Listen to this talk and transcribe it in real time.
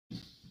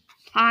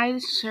Hi,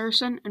 this is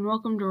Harrison, and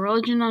welcome to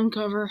Religion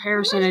Uncover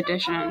Harrison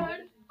Edition.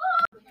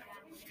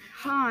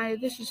 Hi,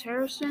 this is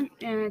Harrison,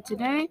 and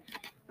today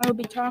I will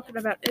be talking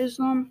about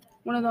Islam,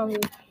 one of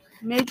the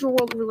major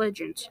world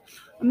religions.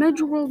 A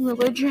major world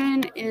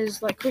religion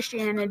is like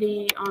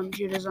Christianity,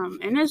 Judaism,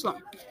 and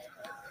Islam.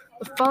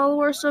 The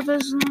followers of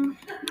Islam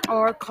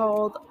are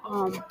called,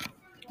 what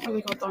are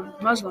they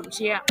called? Muslims,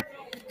 yeah.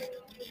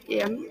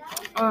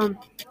 Um,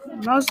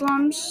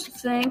 Muslims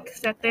think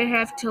that they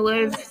have to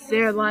live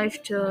their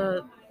life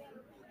to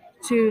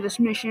this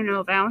mission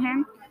of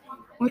Allah,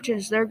 which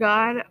is their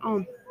God.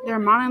 They're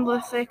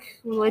monolithic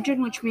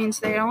religion, which means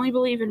they only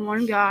believe in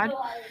one God.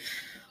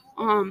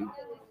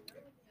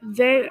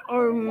 They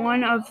are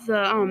one of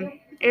the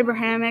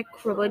Abrahamic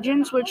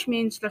religions, which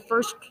means the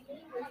first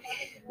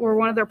or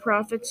one of their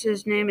prophets,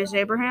 his name is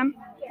Abraham.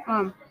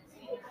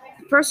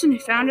 The person who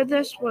founded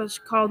this was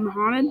called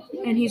Muhammad,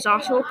 and he's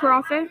also a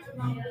prophet.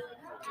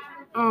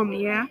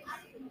 Yeah.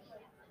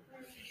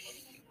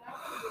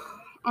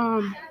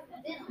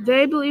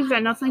 They believe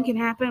that nothing can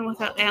happen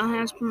without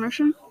Allah's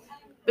permission,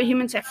 but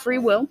humans have free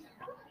will.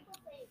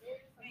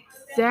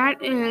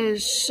 That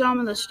is some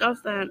of the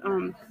stuff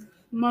that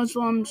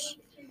Muslims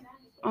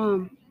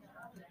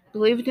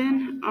believed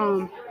in.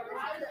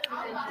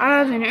 I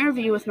have an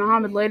interview with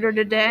Muhammad later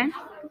today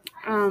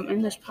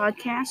in this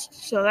podcast,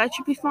 so that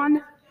should be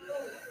fun.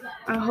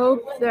 I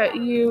hope that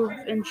you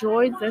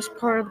enjoyed this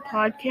part of the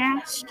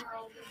podcast.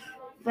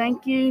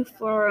 Thank you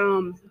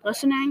for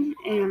listening,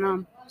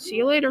 and see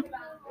you later.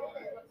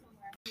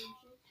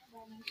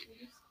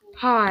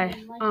 Hi.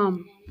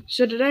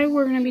 So today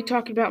we're going to be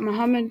talking about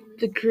Muhammad,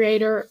 the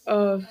creator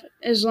of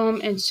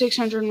Islam in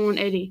 601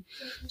 AD.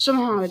 So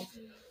Muhammad,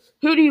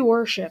 who do you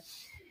worship?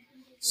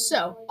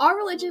 So, our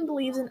religion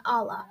believes in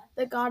Allah,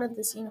 the God of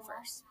this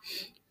universe.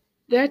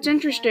 That's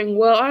interesting.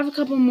 Well, I have a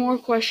couple more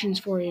questions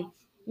for you.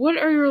 What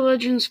are your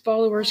religion's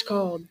followers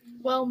called?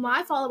 Well,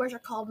 my followers are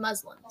called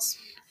Muslims.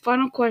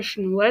 Final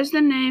question. What is the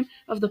name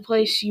of the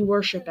place you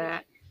worship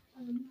at?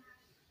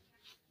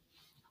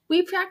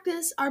 We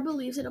practice our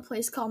beliefs in a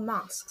place called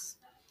mosques.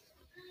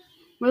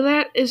 Well,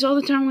 that is all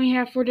the time we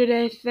have for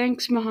today.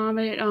 Thanks,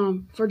 Muhammad,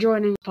 for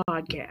joining the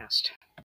podcast.